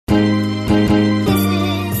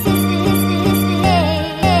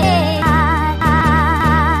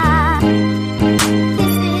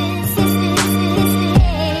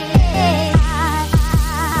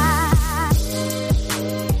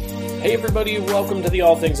welcome to the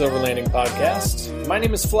All Things Overlanding podcast. My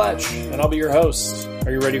name is Fletch, and I'll be your host.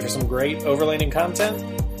 Are you ready for some great overlanding content?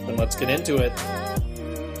 Then let's get into it.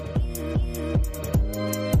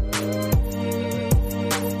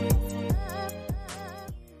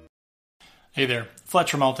 Hey there,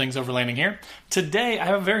 Fletch from All Things Overlanding here. Today, I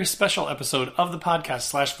have a very special episode of the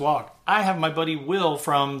podcast / vlog. I have my buddy Will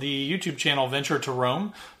from the YouTube channel Venture to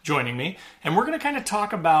Roam joining me, and we're going to kind of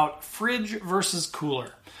talk about fridge versus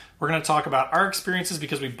cooler. We're going to talk about our experiences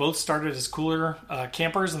because we both started as cooler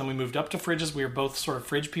campers and then we moved up to fridges. We are both sort of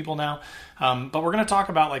fridge people now. But we're going to talk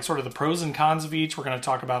about like sort of the pros and cons of each. We're going to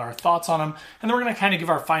talk about our thoughts on them. And then we're going to kind of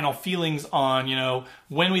give our final feelings on,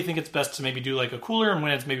 when we think it's best to maybe do like a cooler and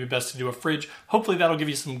when it's maybe best to do a fridge. Hopefully that'll give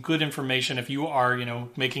you some good information if you are,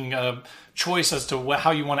 making a choice as to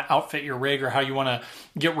how you want to outfit your rig or how you want to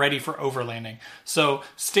get ready for overlanding. So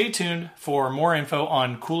stay tuned for more info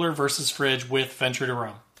on cooler versus fridge with Venture to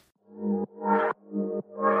Roam.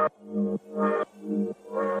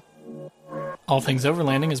 All Things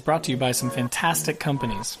Overlanding is brought to you by some fantastic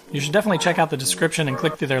companies. You should definitely check out the description and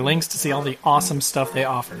click through their links to see all the awesome stuff they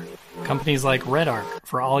offer. Companies like Red Arc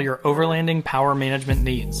for all your overlanding power management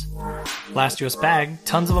needs. Last US Bag,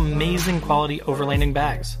 tons of amazing quality overlanding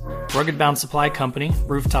bags. Rugged Bound Supply Company,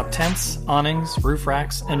 rooftop tents, awnings, roof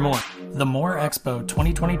racks, and more. The More Expo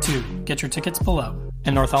 2022, get your tickets below.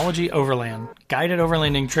 And Northology Overland, guided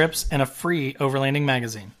overlanding trips and a free overlanding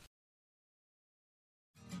magazine.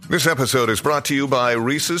 This episode is brought to you by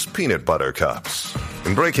Reese's Peanut Butter Cups.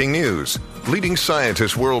 In breaking news, leading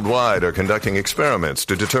scientists worldwide are conducting experiments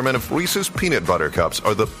to determine if Reese's Peanut Butter Cups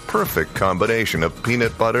are the perfect combination of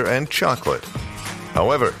peanut butter and chocolate.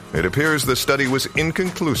 However, it appears the study was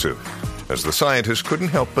inconclusive, as the scientists couldn't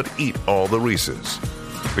help but eat all the Reese's.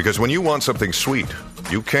 Because when you want something sweet,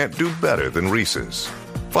 you can't do better than Reese's.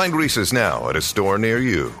 Find Reese's now at a store near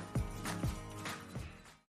you.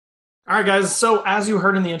 All right, guys. So as you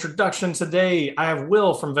heard in the introduction today, I have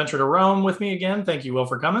Will from Venture to Roam with me again. Thank you, Will,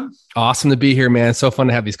 for coming. Awesome to be here, man. So fun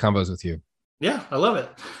to have these combos with you. Yeah, I love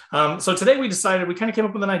it. So today we decided, we kind of came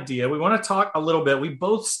up with an idea. We want to talk a little bit. We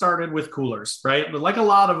both started with coolers, right? But like a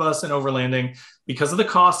lot of us in overlanding, because of the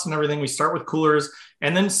cost and everything, we start with coolers.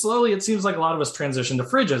 And then slowly, it seems like a lot of us transition to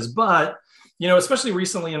fridges. But especially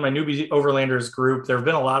recently in my newbie overlanders group, there have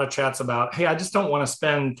been a lot of chats about, hey, I just don't want to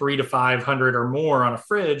spend $300 to $500 or more on a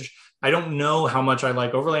fridge. I don't know how much I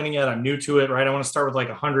like overlanding yet. I'm new to it, right? I want to start with like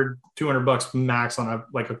 $100, $200 max on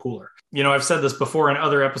a cooler. I've said this before in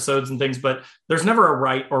other episodes and things, but there's never a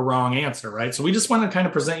right or wrong answer, right? So we just want to kind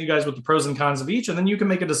of present you guys with the pros and cons of each, and then you can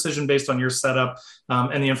make a decision based on your setup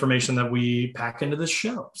and the information that we pack into this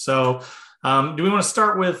show. So do we want to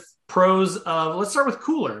start with pros of, let's start with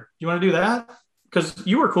cooler. You want to do that? Because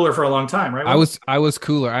you were cooler for a long time, right? I was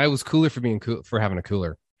cooler. I was cooler for being cool, for having a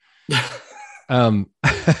cooler. We're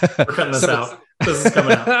cutting this out. This is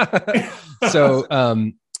coming out.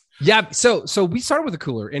 So we started with a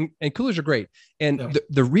cooler, and coolers are great. And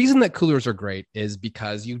the reason that coolers are great is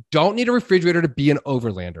because you don't need a refrigerator to be an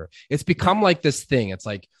overlander. It's become like this thing. It's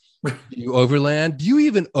like, do you overland? Do you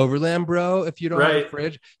even overland, bro? If you don't have a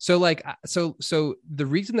fridge. So the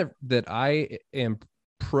reason that I am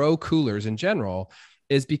pro coolers in general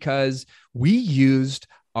is because we used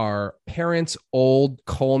our parents' old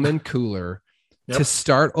Coleman cooler to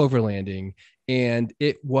start overlanding, and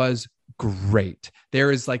it was great.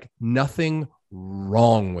 There is like nothing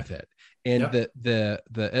wrong with it, and the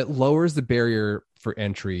it lowers the barrier for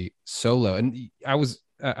entry so low. And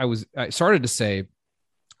I started to say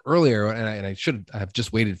earlier, and I should have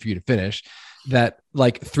just waited for you to finish, that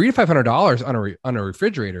like $300 to $500 on a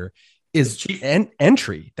refrigerator is cheap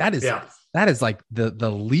entry. That is. Yeah. That is like the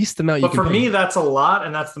least amount you can pay. But for me, that's a lot,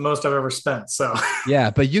 and that's the most I've ever spent. So yeah,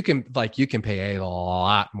 but you can pay a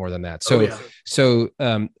lot more than that. So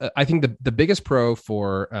I think the biggest pro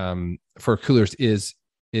for coolers is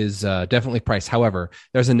definitely price. However,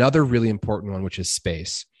 there's another really important one, which is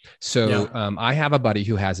space. So I have a buddy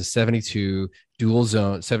who has a 72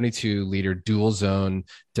 liter dual zone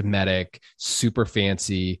Dometic, super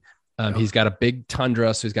fancy. He's got a big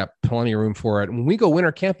Tundra, so he's got plenty of room for it. When we go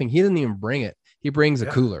winter camping, he doesn't even bring it. He brings a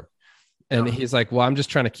cooler. And he's like, well, I'm just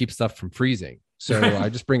trying to keep stuff from freezing. So I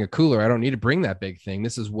just bring a cooler. I don't need to bring that big thing.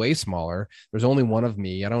 This is way smaller. There's only one of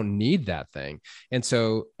me. I don't need that thing. And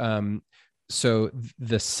so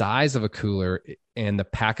the size of a cooler and the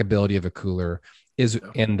packability of a cooler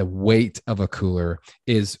and the weight of a cooler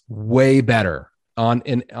is way better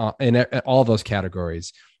in all those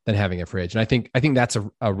categories than having a fridge. And I think that's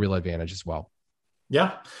a real advantage as well.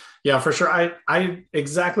 Yeah, for sure. I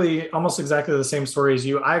almost exactly the same story as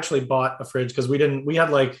you. I actually bought a fridge because we had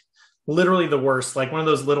like literally the worst. Like one of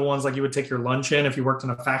those little ones, like you would take your lunch in if you worked in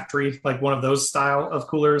a factory, like one of those style of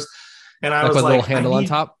coolers. And I Like was with a little like, handle on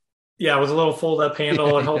top. yeah, with a little fold up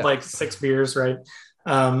handle. It held Yeah. like 6 beers, right?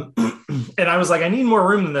 Um, and I was like, I need more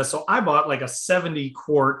room than this. So I bought like a 70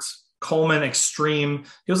 quart Coleman Extreme.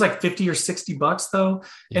 It was like 50 or $60 though.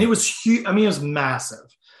 Yeah. And it was huge. I mean, it was massive,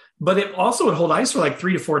 but it also would hold ice for like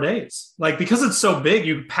 3 to 4 days. Like because it's so big,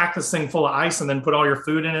 you pack this thing full of ice and then put all your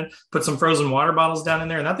food in it, put some frozen water bottles down in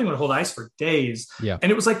there, and that thing would hold ice for days. Yeah.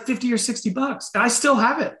 And it was like 50 or $60. And I still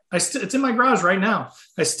have it. It's in my garage right now.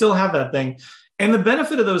 I still have that thing. And the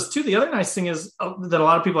benefit of those too, the other nice thing is that a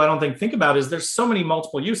lot of people I don't think about is there's so many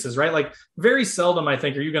multiple uses, right? Like very seldom, I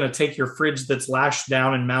think, are you going to take your fridge that's lashed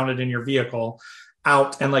down and mounted in your vehicle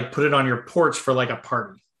out and like put it on your porch for like a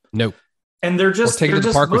party. Nope. And they're just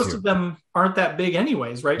most you. of them aren't that big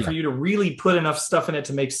anyways, right? Yeah. For you to really put enough stuff in it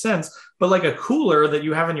to make sense. But like a cooler that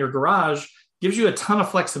you have in your garage gives you a ton of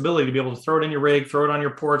flexibility to be able to throw it in your rig, throw it on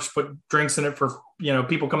your porch, put drinks in it for,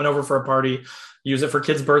 people coming over for a party, use it for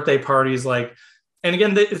kids' birthday parties. Like, and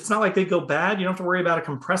again, it's not like they go bad. You don't have to worry about a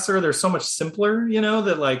compressor. They're so much simpler,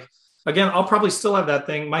 that like, again, I'll probably still have that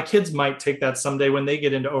thing. My kids might take that someday when they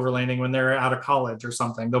get into overlanding, when they're out of college or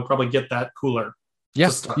something. They'll probably get that cooler.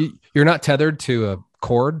 Yes. You're not tethered to a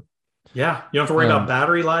cord. Yeah. You don't have to worry about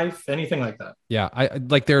battery life, anything like that. Yeah.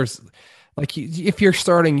 There's like, if you're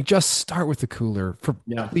starting, just start with the cooler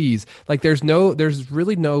please. Like there's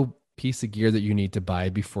really no piece of gear that you need to buy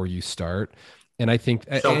before you start. And I think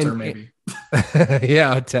shelter maybe.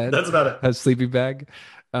 Yeah, a tent. That's about it. A sleeping bag,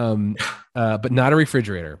 but not a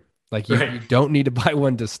refrigerator. Like you don't need to buy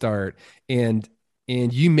one to start, and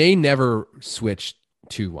you may never switch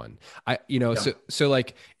to one. So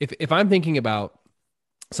like if I'm thinking about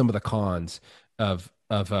some of the cons of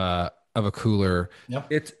a cooler,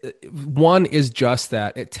 it's one is just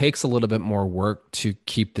that it takes a little bit more work to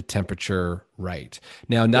keep the temperature right.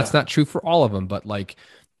 Now, and that's not true for all of them, but like.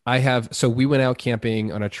 So we went out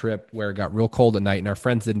camping on a trip where it got real cold at night and our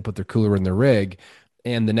friends didn't put their cooler in the rig.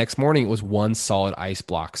 And the next morning it was one solid ice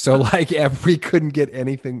block. So like we couldn't get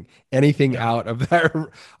anything out of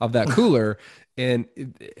that cooler. And,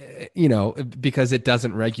 because it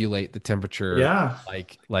doesn't regulate the temperature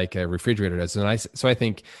like a refrigerator does. And so I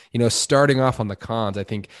think, starting off on the cons, I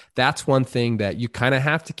think that's one thing that you kind of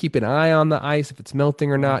have to keep an eye on the ice, if it's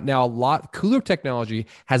melting or not. Now, cooler technology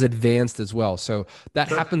has advanced as well. So that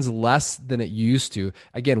happens less than it used to.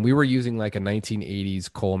 Again, we were using like a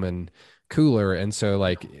 1980s Coleman cooler. And so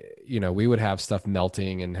like, we would have stuff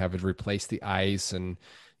melting and have it replace the ice and,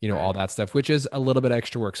 all that stuff, which is a little bit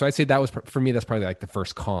extra work. So I'd say that was, for me, that's probably like the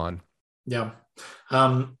first con. Yeah.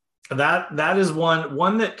 That is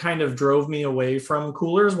one that kind of drove me away from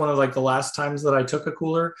coolers. One of like the last times that I took a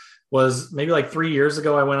cooler was maybe like 3 years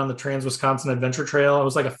ago. I went on the Trans-Wisconsin Adventure Trail. It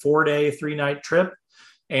was like a 4-day, 3-night trip.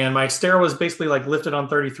 And my Xterra was basically like lifted on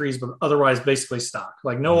 33s, but otherwise basically stock,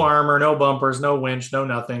 like no armor, no bumpers, no winch, no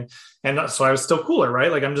nothing. And so I was still cooler, right?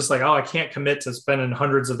 Like I'm just like, oh, I can't commit to spending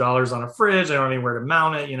hundreds of dollars on a fridge. I don't know anywhere to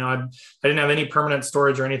mount it. I didn't have any permanent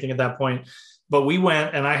storage or anything at that point. But we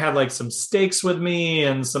went and I had like some steaks with me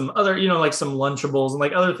and some other, like some Lunchables and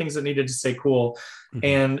like other things that needed to stay cool.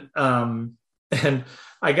 Mm-hmm. And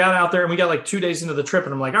I got out there and we got like 2 days into the trip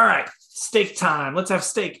and I'm like, all right, steak time. Let's have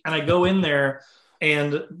steak. And I go in there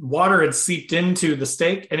and water had seeped into the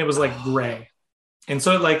steak and it was like gray. And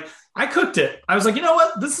so I cooked it. I was like, you know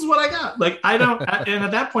what? This is what I got. Like, and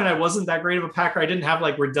at that point I wasn't that great of a packer. I didn't have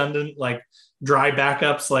like redundant, like dry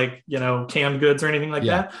backups, like, canned goods or anything like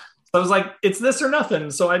that. So I was like, it's this or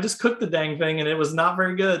nothing. So I just cooked the dang thing and it was not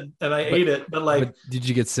very good. And I ate it. But did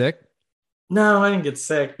you get sick? No, I didn't get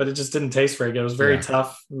sick, but it just didn't taste very good. It was very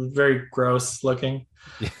tough, very gross looking.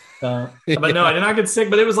 But no, I did not get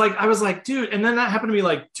sick, but it was like, I was like, dude. And then that happened to me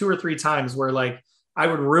like 2 or 3 times where like I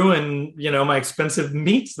would ruin, my expensive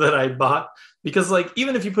meats that I bought because like,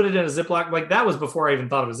 even if you put it in a Ziploc, like that was before I even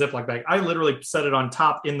thought of a Ziploc bag. I literally set it on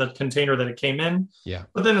top in the container that it came in. Yeah.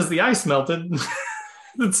 But then as the ice melted,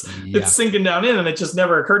 it's sinking down in and it just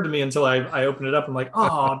never occurred to me until I opened it up. I'm like,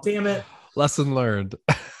 oh, damn it. Lesson learned.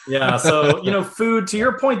 Yeah. So, food, to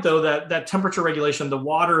your point, though, that temperature regulation, the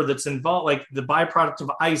water that's involved, like the byproduct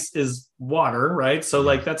of ice is water, right? So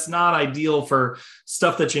like, that's not ideal for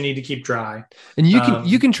stuff that you need to keep dry. And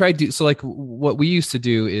you can try to, so like what we used to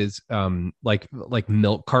do is like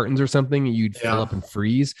milk cartons or something you'd fill up and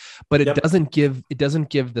freeze, but it doesn't give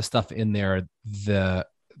the stuff in there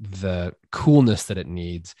the coolness that it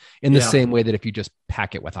needs in the same way that if you just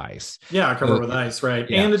pack it with ice. Yeah, cover it with ice, right?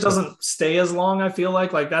 Yeah, and it doesn't stay as long, I feel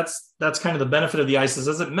like that's kind of the benefit of the ice is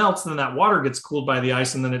as it melts, then that water gets cooled by the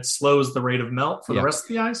ice and then it slows the rate of melt for the rest of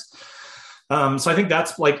the ice. So I think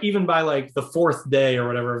that's like, even by like the fourth day or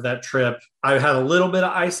whatever of that trip, I had a little bit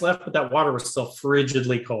of ice left, but that water was still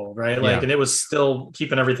frigidly cold, right? Like, Yeah. and it was still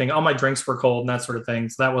keeping everything, all my drinks were cold and that sort of thing.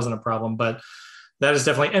 So that wasn't a problem, but that is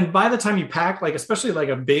definitely, and by the time you pack, like, especially like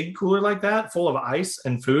a big cooler like that, full of ice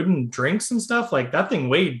and food and drinks and stuff, like that thing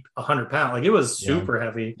weighed 100 pounds. Like it was super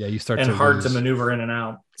heavy Yeah. You start and to hard lose, to maneuver in and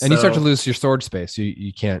out. and you start to lose your storage space.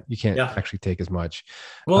 You can't Yeah. actually take as much.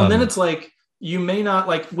 Well, and then it's like, you may not,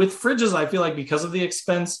 like with fridges, I feel like because of the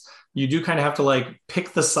expense, you do kind of have to like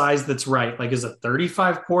pick the size that's right. Like, is a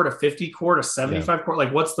 35 quart, a 50 quart, a 75 quart?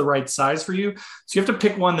 Like, what's the right size for you? So you have to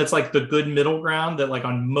pick one that's like the good middle ground that like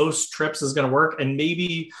on most trips is going to work. And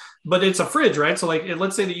maybe, but it's a fridge, right? So like,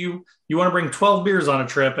 let's say that you want to bring 12 beers on a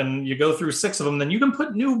trip and you go through 6 of them, then you can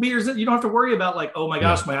put new beers in. You don't have to worry about like, oh my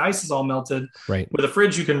gosh, my ice is all melted. Right. With a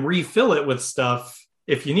fridge, you can refill it with stuff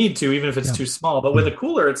if you need to, even if it's too small. But with a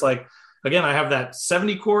cooler, it's like, again, I have that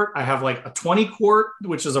 70 quart. I have like a 20 quart,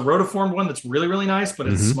 which is a rotiformed one that's really, really nice, but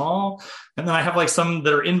it's small. And then I have like some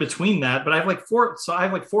that are in between that, but I have like 4. So I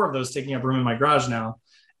have like 4 of those taking up room in my garage now.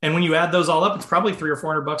 And when you add those all up, it's probably $300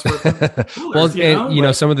 or $400 worth of coolers.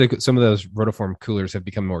 Well, some of those rotiform coolers have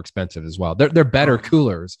become more expensive as well. They're better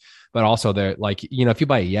coolers, but also they're like, if you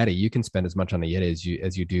buy a Yeti, you can spend as much on a Yeti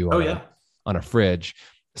as you do on a fridge.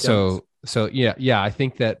 So I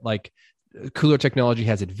think that like, cooler technology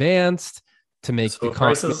has advanced to make the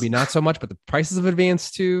cost maybe not so much, but the prices have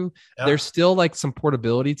advanced too. Yeah. There's still like some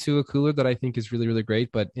portability to a cooler that I think is really, really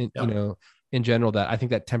great. But in general, that I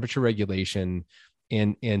think that temperature regulation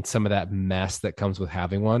and some of that mess that comes with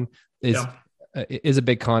having one is a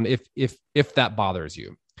big con if that bothers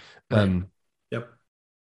you. Right. Yep.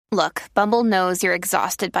 Look, Bumble knows you're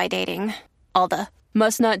exhausted by dating. All the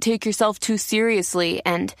must not take yourself too seriously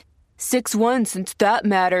and 6'1" since that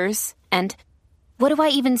matters. And what do I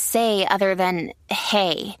even say other than,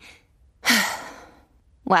 hey?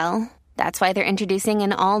 Well, that's why they're introducing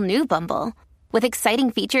an all-new Bumble, with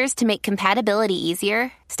exciting features to make compatibility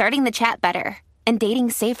easier, starting the chat better, and dating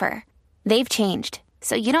safer. They've changed,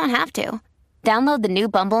 so you don't have to. Download the new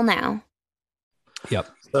Bumble now. Yep.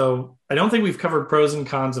 So I don't think we've covered pros and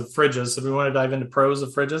cons of fridges. So we want to dive into pros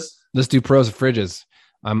of fridges? Let's do pros of fridges.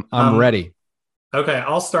 I'm ready. Okay,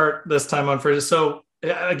 I'll start this time on fridges. So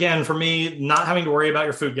again, for me, not having to worry about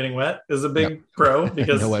your food getting wet is a big pro,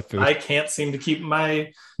 because no wet food. I can't seem to keep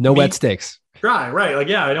my wet steaks dry. Right. Like,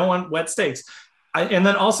 I don't want wet steaks. And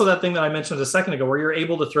then also that thing that I mentioned a second ago, where you're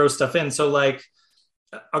able to throw stuff in. So like,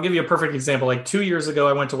 I'll give you a perfect example. Like 2 years ago,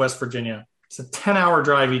 I went to West Virginia. It's a 10-hour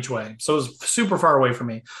drive each way. So it was super far away from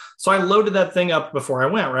me. So I loaded that thing up before I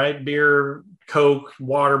went, right? Beer, Coke,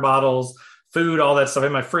 water bottles, food, all that stuff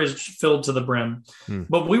in my fridge filled to the brim.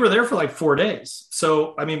 But we were there for like 4 days.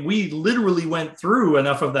 So, I mean, we literally went through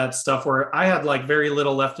enough of that stuff where I had like very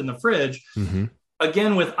little left in the fridge.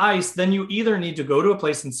 Again, with ice, then you either need to go to a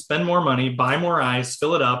place and spend more money, buy more ice,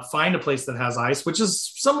 fill it up, find a place that has ice, which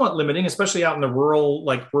is somewhat limiting, especially out in the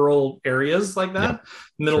rural areas like that,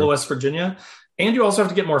 middle of West Virginia. And you also have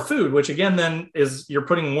to get more food, which again, then is you're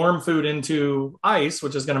putting warm food into ice,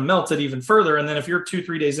 which is going to melt it even further. And then if you're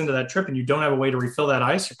 2-3 days into that trip and you don't have a way to refill that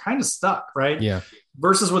ice, you're kind of stuck, right? Yeah.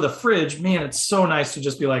 Versus with a fridge, man, it's so nice to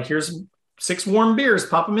just be like, here's 6 warm beers,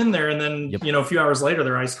 pop them in there. And then, a few hours later,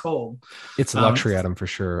 they're ice cold. It's a luxury item for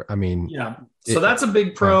sure. I mean, so that's a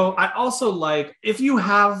big pro. I also like, if you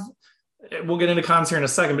have, we'll get into cons here in a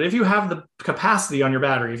second, but if you have the capacity on your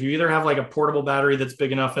battery, if you either have like a portable battery that's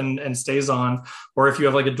big enough and stays on, or if you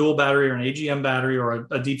have like a dual battery or an AGM battery or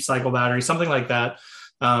a deep cycle battery, something like that,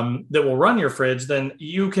 that will run your fridge, then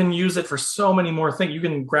you can use it for so many more things. You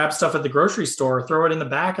can grab stuff at the grocery store, throw it in the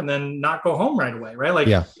back, and then not go home right away, right?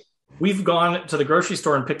 Like, we've gone to the grocery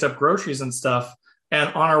store and picked up groceries and stuff, and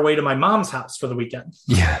on our way to my mom's house for the weekend.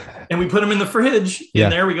 And we put them in the fridge in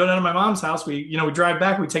there. We go down to my mom's house. We drive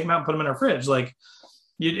back, we take them out and put them in our fridge. Like,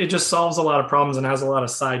 it just solves a lot of problems and has a lot of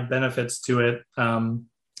side benefits to it.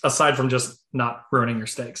 Aside from just not ruining your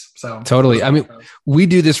steaks. So totally. I mean, we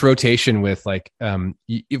do this rotation with like,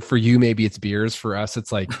 for you, maybe it's beers. For us,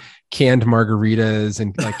 it's like canned margaritas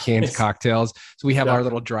and like canned cocktails. So we have our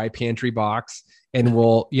little dry pantry box. And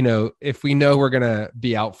we'll, if we know we're going to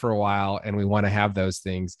be out for a while and we want to have those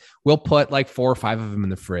things, we'll put like 4 or 5 of them in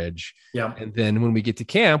the fridge. And then when we get to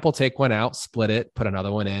camp, we'll take one out, split it, put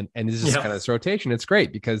another one in. And this is kind of this rotation. It's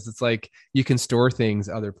great because it's like you can store things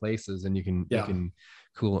other places and you can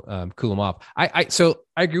cool them off. So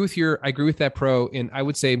I agree with that pro. And I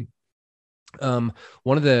would say one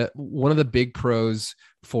of the big pros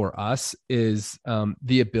for us is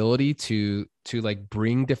the ability to like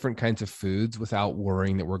bring different kinds of foods without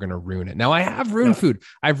worrying that we're going to ruin it. Now I have ruined food.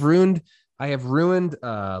 I've ruined I have ruined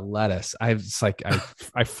lettuce. I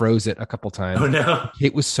froze it a couple times. Oh no.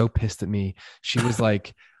 Kate was so pissed at me. She was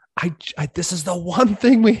like, I this is the one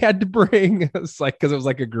thing we had to bring. It's like, because it was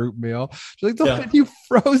like a group meal. She's like, you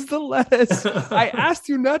froze the lettuce. I asked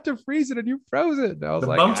you not to freeze it and you froze it. And I was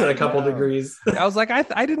like, bumped it a couple degrees. I was like,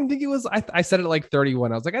 I didn't think it was, I said it like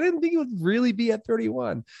 31. I was like, I didn't think it would really be at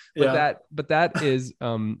 31. But that is,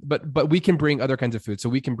 but we can bring other kinds of food. So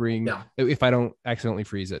we can bring, if I don't accidentally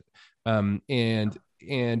freeze it.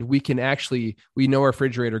 And we can actually, we know our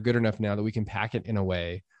refrigerator good enough now that we can pack it in a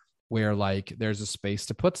way where like there's a space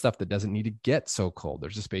to put stuff that doesn't need to get so cold.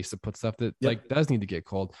 There's a space to put stuff that like does need to get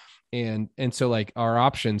cold. And so like our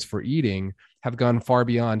options for eating have gone far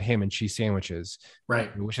beyond ham and cheese sandwiches,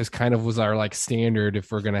 right? Which is kind of was our like standard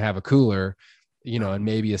if we're going to have a cooler, and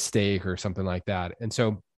maybe a steak or something like that. And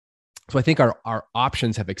so I think our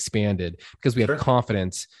options have expanded because we have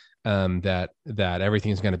confidence that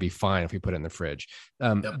everything is going to be fine if we put it in the fridge.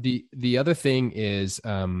 The other thing is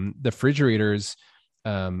the refrigerators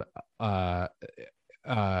now,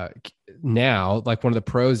 like one of the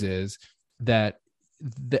pros is that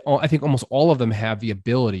I think almost all of them have the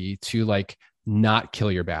ability to like not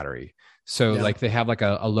kill your battery. So like they have like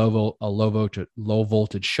a low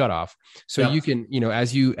voltage shut off. So you can,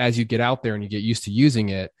 as you get out there and you get used to using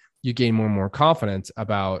it, you gain more and more confidence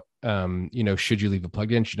about, should you leave it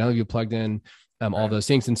plugged in? Should not leave it plugged in? All those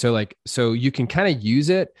things. And so you can kind of use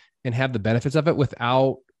it and have the benefits of it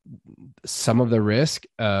without some of the risk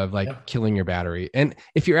of like killing your battery. And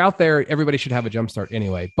if you're out there, everybody should have a jump start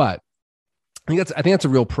anyway. But I think that's a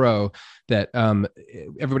real pro that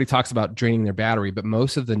everybody talks about draining their battery, but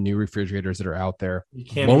most of the new refrigerators that are out there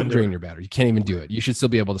won't drain your battery. You can't even do it. You should still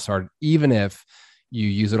be able to start, even if you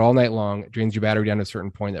use it all night long. It drains your battery down to a certain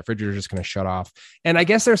point. That refrigerator is just going to shut off. And I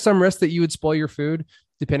guess there's some risk that you would spoil your food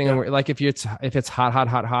depending on where, like if it's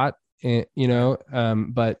hot,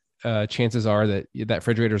 but chances are that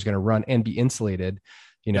refrigerator is going to run and be insulated,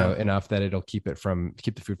 enough that it'll keep the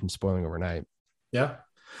food from spoiling overnight. Yeah.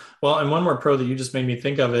 Well, and one more pro that you just made me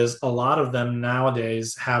think of is a lot of them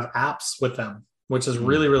nowadays have apps with them, which is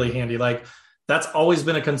really, really handy. Like that's always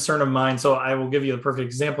been a concern of mine. So I will give you a perfect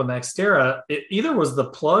example. In the Xterra, it either was the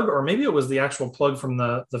plug or maybe it was the actual plug from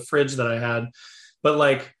the fridge that I had, but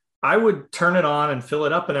like I would turn it on and fill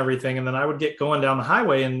it up and everything. And then I would get going down the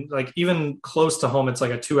highway and like even close to home, it's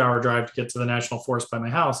like a 2-hour drive to get to the national forest by my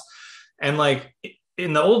house. And like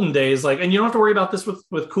in the olden days, like, and you don't have to worry about this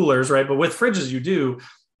with coolers, right? But with fridges, you do.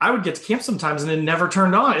 I would get to camp sometimes and it never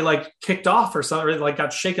turned on. It like kicked off or something, or it like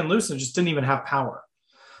got shaken loose and just didn't even have power.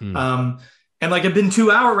 And like it'd been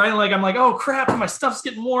 2 hours, right? And like, I'm like, oh crap, my stuff's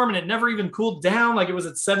getting warm and it never even cooled down. Like it was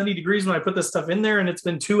at 70 degrees when I put this stuff in there and it's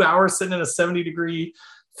been 2 hours sitting in a 70-degree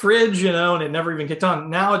fridge, and it never even kicked on.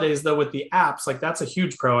 Nowadays though, with the apps, like that's a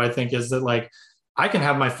huge pro, I think, is that like I can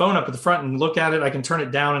have my phone up at the front and look at it. I can turn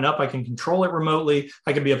it down and up. I can control it remotely.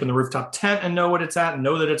 I can be up in the rooftop tent and know what it's at and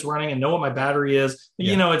know that it's running and know what my battery is.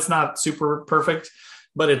 It's not super perfect,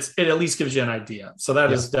 but it at least gives you an idea. So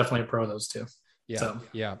that is definitely a pro of those two.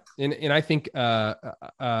 Yeah. And I think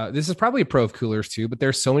this is probably a pro of coolers too, but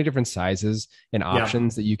there's so many different sizes and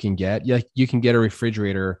options that you can get. You can get a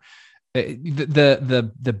refrigerator.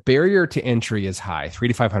 The barrier to entry is high, $300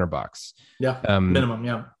 to $500. Yeah. Minimum.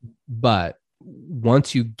 Yeah. But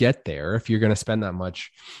once you get there, if you're going to spend that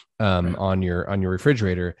much on your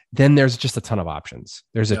refrigerator, then there's just a ton of options.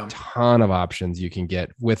 There's a ton of options you can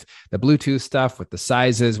get with the Bluetooth stuff, with the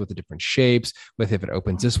sizes, with the different shapes, with if it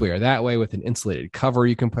opens this way or that way, with an insulated cover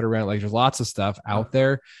you can put around. Like there's lots of stuff out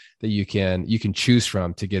there that you can choose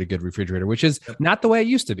from to get a good refrigerator, which is not the way it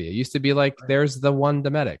used to be. It used to be like there's the one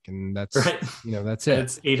Dometic, and that's that's it.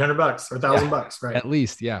 It's $800 or $1,000, right? At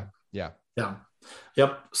least, yeah.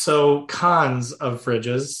 Yep. So cons of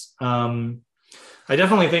fridges. I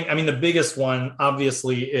definitely think, the biggest one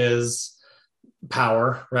obviously is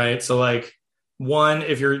power, right? So like one,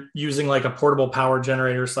 if you're using like a portable power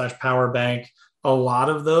generator / power bank, a lot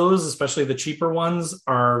of those, especially the cheaper ones,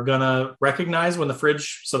 are going to recognize when the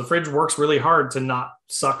fridge works really hard to not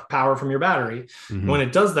suck power from your battery. Mm-hmm. When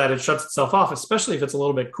it does that, it shuts itself off, especially if it's a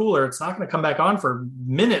little bit cooler. It's not going to come back on for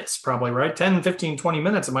minutes, probably, right? 10, 15, 20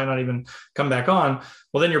 minutes. It might not even come back on.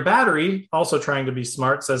 Well, then your battery, also trying to be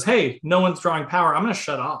smart, says, hey, no one's drawing power. I'm going to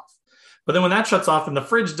shut off. But then when that shuts off and the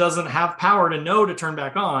fridge doesn't have power to know to turn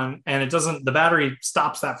back on, and the battery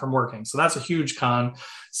stops that from working. So that's a huge con.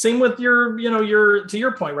 Same with to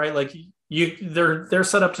your point, right? Like they're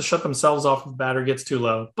set up to shut themselves off if the battery gets too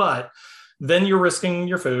low, but then you're risking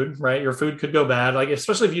your food, right? Your food could go bad. Like,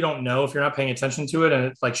 especially if you don't know, if you're not paying attention to it and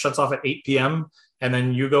it like shuts off at 8 PM and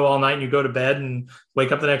then you go all night and you go to bed and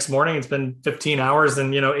wake up the next morning. It's been 15 hours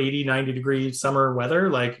and, 80, 90 degree summer weather.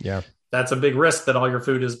 Like, Yeah. that's a big risk that all your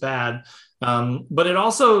food is bad. But it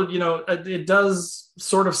also, it does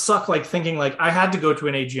sort of suck, like thinking like I had to go to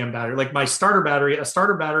an AGM battery, like my starter battery, a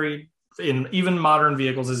starter battery in even modern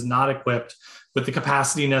vehicles is not equipped with the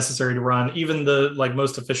capacity necessary to run even the like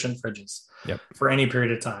most efficient fridges for any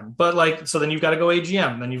period of time. But like, so then you've got to go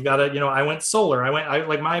AGM, then you've got to, I went solar. I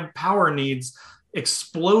like my power needs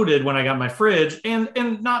exploded when I got my fridge, and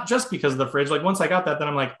not just because of the fridge. Like once I got that, then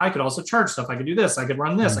I'm like, I could also charge stuff. I could do this. I could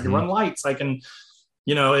run this. I could run lights. I can,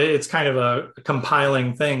 it's kind of a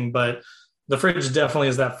compiling thing, but the fridge definitely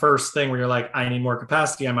is that first thing where you're like, I need more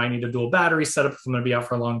capacity. I might need a dual battery setup if I'm going to be out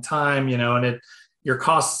for a long time, and your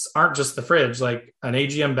costs aren't just the fridge. Like an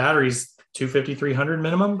AGM battery's 250, 300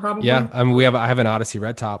 minimum probably. Yeah. I mean, I have an Odyssey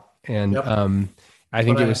red top, and I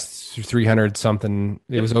think it was 300 something.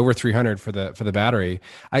 It was over 300 for the battery.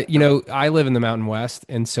 I live in the Mountain West,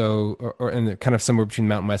 and so, or in the kind of somewhere between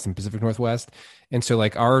Mountain West and Pacific Northwest. And so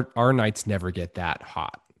like our nights never get that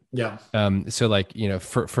hot. Yeah. So like,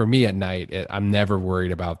 for me at night, I'm never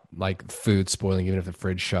worried about like food spoiling, even if the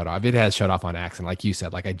fridge shut off. It has shut off on accident. Like you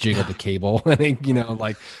said, like I jiggled the cable and it,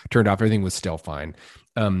 like turned off, everything was still fine.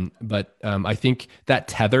 But I think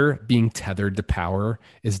that being tethered to power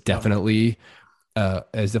is definitely a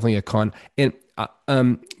con. And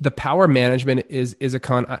the power management is a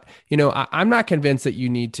con. I'm not convinced that you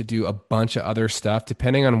need to do a bunch of other stuff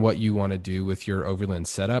depending on what you want to do with your Overland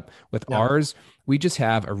setup. With ours, we just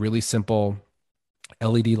have a really simple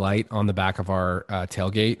LED light on the back of our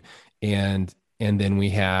tailgate, and then we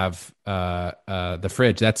have the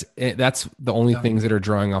fridge. That's the only things that are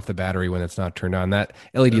drawing off the battery when it's not turned on. That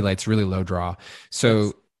LED light's really low draw.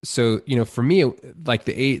 So for me, like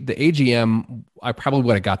the AGM, I probably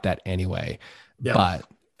would have got that anyway, but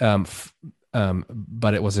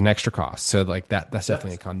it was an extra cost. So like that's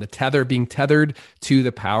definitely a con. The being tethered to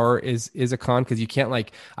the power is a con, because you can't,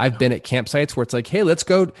 like, I've been at campsites where it's like, hey, let's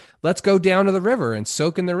go down to the river and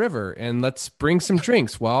soak in the river and let's bring some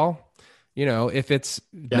drinks. Well, if it's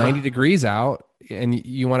 90 degrees out and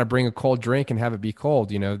you want to bring a cold drink and have it be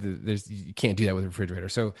cold, you can't do that with a refrigerator.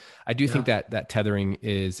 So I do think that tethering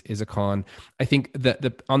is a con. I think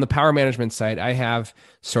that on the power management side, I have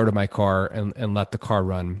started my car and let the car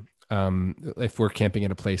run if we're camping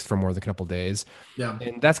at a place for more than a couple of days. Yeah.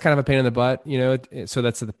 And that's kind of a pain in the butt, so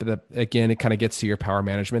that's again, it kind of gets to your power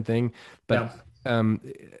management thing, but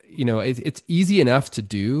it's easy enough to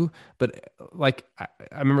do, but like, I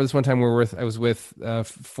remember this one time I was with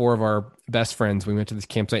 4 of our best friends. We went to this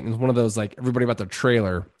campsite, and it was one of those, like, everybody about their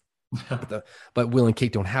trailer, but Will and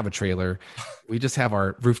Kate don't have a trailer. We just have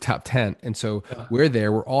our rooftop tent. And so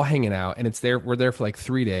we're all hanging out, and we're there for like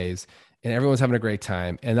 3 days, and everyone's having a great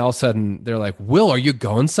time. And all of a sudden they're like, Will, are you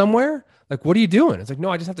going somewhere? Like, what are you doing? It's like, no,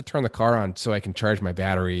 I just have to turn the car on so I can charge my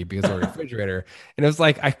battery because of a refrigerator. And it was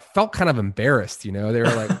like, I felt kind of embarrassed, they were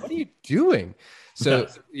like, what are you doing? So,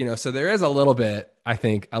 so there is a little bit, I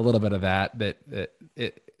think, a little bit of that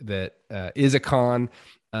is a con.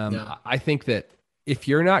 I think that if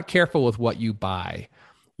you're not careful with what you buy,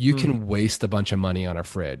 you can waste a bunch of money on a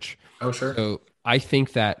fridge. Oh, sure. So I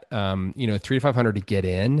think that, $300 to $500 to get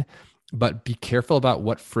in, but be careful about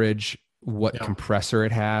what fridge, compressor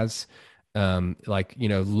it has.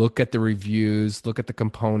 Look at the reviews, look at the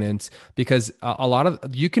components, because a lot of,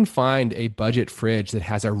 you can find a budget fridge that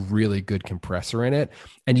has a really good compressor in it,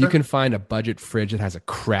 and you can find a budget fridge that has a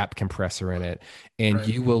crap compressor in it, and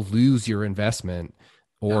you will lose your investment,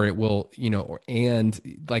 or it will, you'll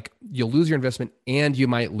lose your investment, and you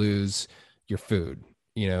might lose your food,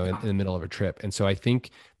 in the middle of a trip. And so I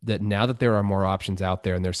think that now that there are more options out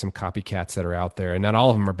there, and there's some copycats that are out there, and not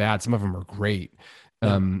all of them are bad, some of them are great.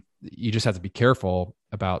 You just have to be careful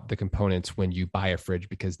about the components when you buy a fridge,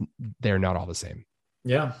 because they're not all the same.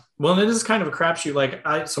 Yeah. Well, and it is kind of a crapshoot.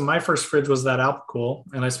 Like so my first fridge was that Alpicool,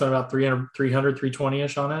 and I spent about 320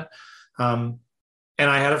 ish on it. And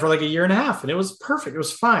I had it for like a year and a half, and it was perfect. It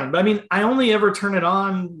was fine. But I mean, I only ever turn it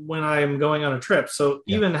on when I'm going on a trip. So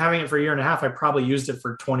even having it for a year and a half, I probably used it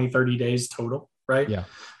for 20, 30 days total, right? Yeah.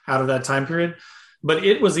 Out of that time period. But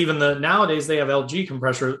it was nowadays they have LG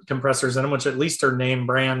compressors in them, which at least are name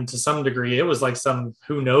brand to some degree. It was like some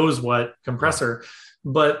who knows what compressor,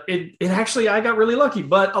 but it actually, I got really lucky.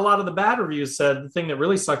 But a lot of the bad reviews said the thing that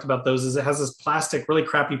really sucked about those is it has this really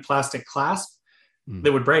crappy plastic clasp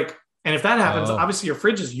that would break. And if that happens, obviously your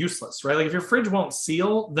fridge is useless, right? Like if your fridge won't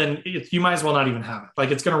seal, then you might as well not even have it.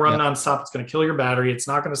 Like it's going to run nonstop. It's going to kill your battery. It's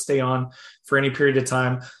not going to stay on for any period of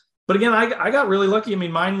time. But again, I got really lucky. I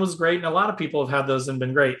mean, mine was great, and a lot of people have had those and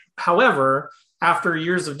been great. However, after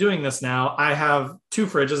years of doing this now, I have two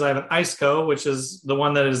fridges. I have an Iceco, which is the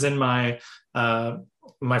one that is in my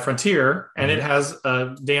my Frontier, and it has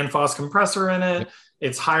a Danfoss compressor in it. Yep.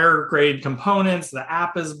 It's higher grade components. The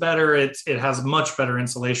app is better. It has much better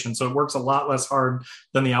insulation. So it works a lot less hard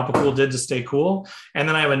than the Alpacool did to stay cool. And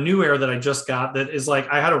then I have a New Air that I just got that is like,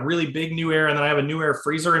 I had a really big New Air, and then I have a New Air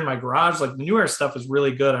freezer in my garage. Like the New Air stuff is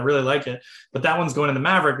really good. I really like it. But that one's going in the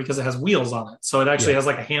Maverick because it has wheels on it. So it actually has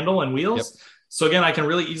like a handle and wheels. Yep. So again, I can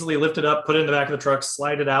really easily lift it up, put it in the back of the truck,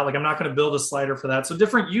 slide it out. Like I'm not going to build a slider for that. So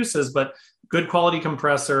different uses, but good quality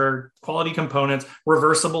compressor, quality components,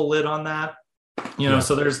 reversible lid on that.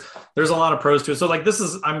 So there's a lot of pros to it. So like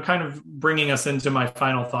I'm kind of bringing us into my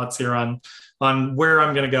final thoughts here on where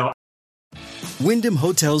I'm going to go. Wyndham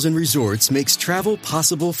Hotels and Resorts makes travel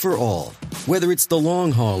possible for all. Whether it's the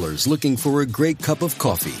long haulers looking for a great cup of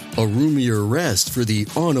coffee, a roomier rest for the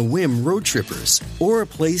on-a-whim road trippers, or a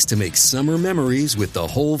place to make summer memories with the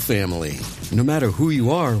whole family. No matter who you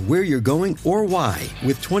are, where you're going, or why,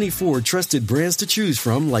 with 24 trusted brands to choose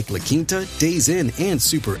from like La Quinta, Days Inn, and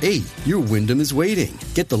Super 8, your Wyndham is waiting.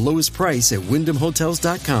 Get the lowest price at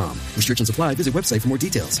wyndhamhotels.com. Restrictions apply. Visit website for more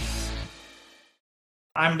details.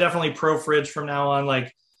 I'm definitely pro fridge from now on,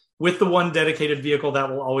 like with the one dedicated vehicle that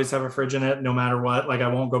will always have a fridge in it, no matter what. Like I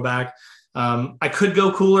won't go back. I could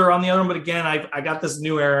go cooler on the other one, but again, I got this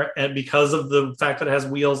New Air, and because of the fact that it has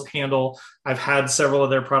wheels, handle, I've had several of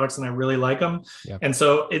their products and I really like them. Yep. And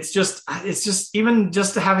so it's just even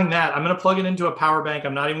just having that, I'm going to plug it into a power bank.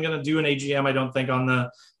 I'm not even going to do an AGM, I don't think, on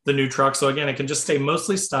the new truck. So again, it can just stay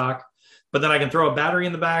mostly stock, but then I can throw a battery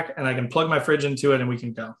in the back and I can plug my fridge into it and we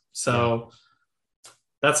can go. So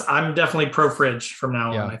I'm definitely pro fridge from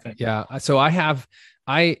now on, I think. Yeah. So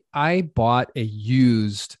I bought a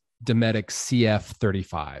used Dometic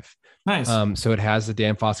CF35. Nice. So it has the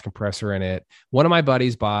Danfoss compressor in it. One of my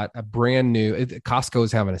buddies bought a brand new, Costco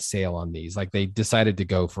is having a sale on these. Like they decided to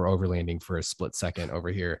go for Overlanding for a split second over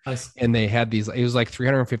here. Nice. And they had these, it was like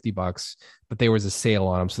 $350, but there was a sale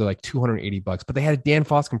on them. So they're like $280, but they had a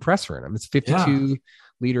Danfoss compressor in them. It's 52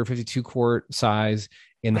 liter, 52 quart size.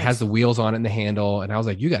 And it has the wheels on it and the handle. And I was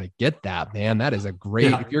like, you got to get that, man. That is a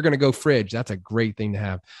great, if you're going to go fridge, that's a great thing to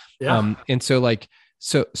have. Yeah. And so like,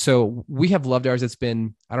 so we have loved ours. It's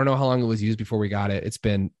been, I don't know how long it was used before we got it. It's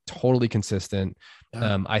been totally consistent.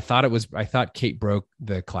 Yeah. I thought Kate broke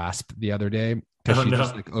the clasp the other day because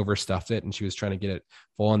just like overstuffed it and she was trying to get it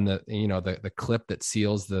full, and the clip that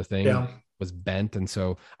seals the thing was bent. And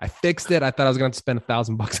so I fixed it. I thought I was going to spend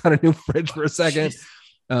 $1,000 on a new fridge for a second. Jeez.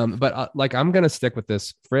 But like, I'm going to stick with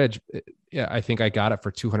this fridge. Yeah. I think I got it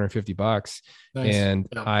for $250 nice. And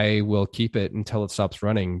I will keep it until it stops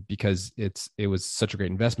running because it was such a great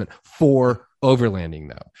investment for overlanding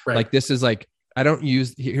though. Right. Like this is like, I don't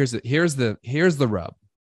use, here's the rub.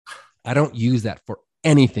 I don't use that for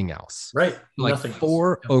anything else. Right. Like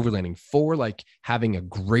for overlanding, for like having a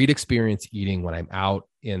great experience eating when I'm out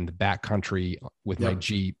in the backcountry with my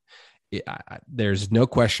Jeep. There's no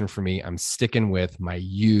question for me. I'm sticking with my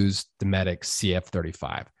used Dometic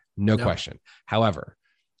CF35. No question. However,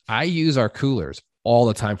 I use our coolers all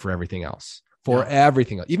the time for everything else,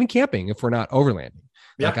 even camping, if we're not overlanding.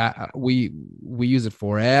 Like we use it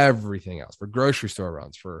for everything else, for grocery store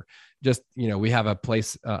runs, for just, we have a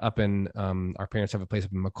place up in, our parents have a place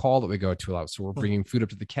up in McCall that we go to a lot. So we're bringing food up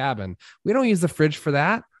to the cabin. We don't use the fridge for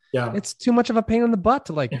that. Yeah, it's too much of a pain in the butt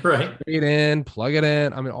to like bring it in, plug it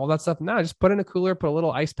in. I mean, all that stuff. No, just put in a cooler, put a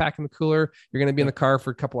little ice pack in the cooler. You're going to be in the car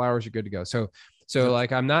for a couple hours. You're good to go. So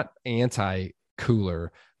like, I'm not anti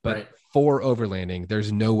cooler, but for overlanding,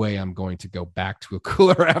 there's no way I'm going to go back to a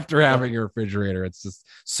cooler after having a refrigerator. It's just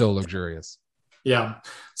so luxurious. Yeah.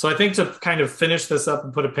 So I think to kind of finish this up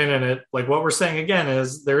and put a pin in it, like what we're saying again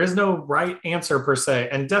is there is no right answer per se.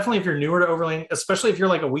 And definitely if you're newer to overlanding, especially if you're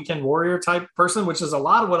like a weekend warrior type person, which is a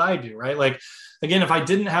lot of what I do, right? Like, again, if I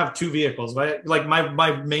didn't have two vehicles, right? Like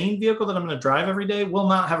my main vehicle that I'm going to drive every day will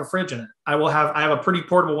not have a fridge in it. I have a pretty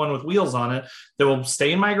portable one with wheels on it that will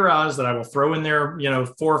stay in my garage that I will throw in there,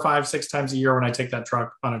 4, 5, 6 times a year when I take that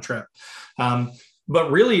truck on a trip. But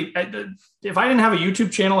really, if I didn't have a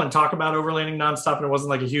YouTube channel and talk about overlanding nonstop and it wasn't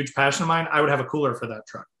like a huge passion of mine, I would have a cooler for that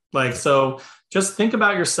truck. Like, so just think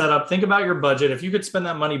about your setup, think about your budget. If you could spend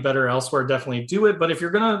that money better elsewhere, definitely do it. But if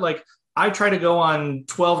you're going to I try to go on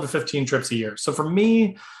 12 to 15 trips a year. So for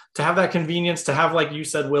me to have that convenience, to have, like you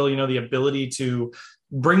said, Will, the ability to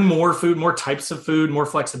bring more food, more types of food, more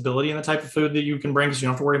flexibility in the type of food that you can bring, because you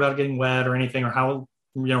don't have to worry about it getting wet or anything, or how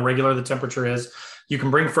regular the temperature is. You can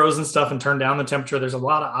bring frozen stuff and turn down the temperature. There's a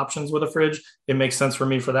lot of options with a fridge. It makes sense for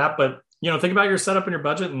me for that. But, think about your setup and your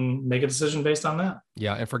budget and make a decision based on that.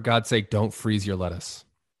 Yeah. And for God's sake, don't freeze your lettuce.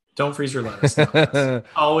 Don't freeze your lettuce. No, that's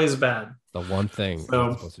always bad. The one thing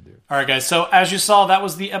you're supposed to do. All right, guys. So as you saw, that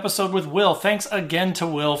was the episode with Will. Thanks again to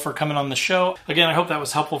Will for coming on the show. Again, I hope that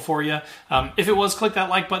was helpful for you. If it was, click that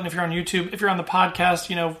like button if you're on YouTube. If you're on the podcast,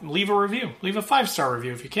 leave a review. Leave a 5-star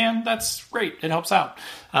review if you can. That's great. It helps out.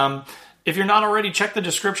 If you're not already, check the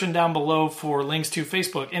description down below for links to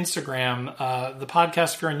Facebook, Instagram, the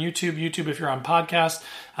podcast if you're on YouTube, YouTube if you're on podcast.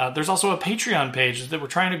 There's also a Patreon page that we're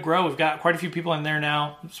trying to grow. We've got quite a few people in there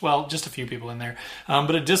now. Well, just a few people in there.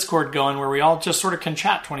 But a Discord going where we all just sort of can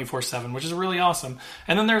chat 24/7, which is really awesome.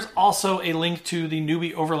 And then there's also a link to the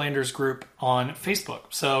Newbie Overlanders group on Facebook.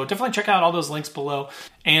 So definitely check out all those links below.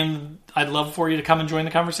 And I'd love for you to come and join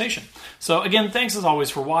the conversation. So again, thanks as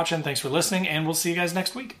always for watching. Thanks for listening. And we'll see you guys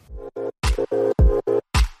next week.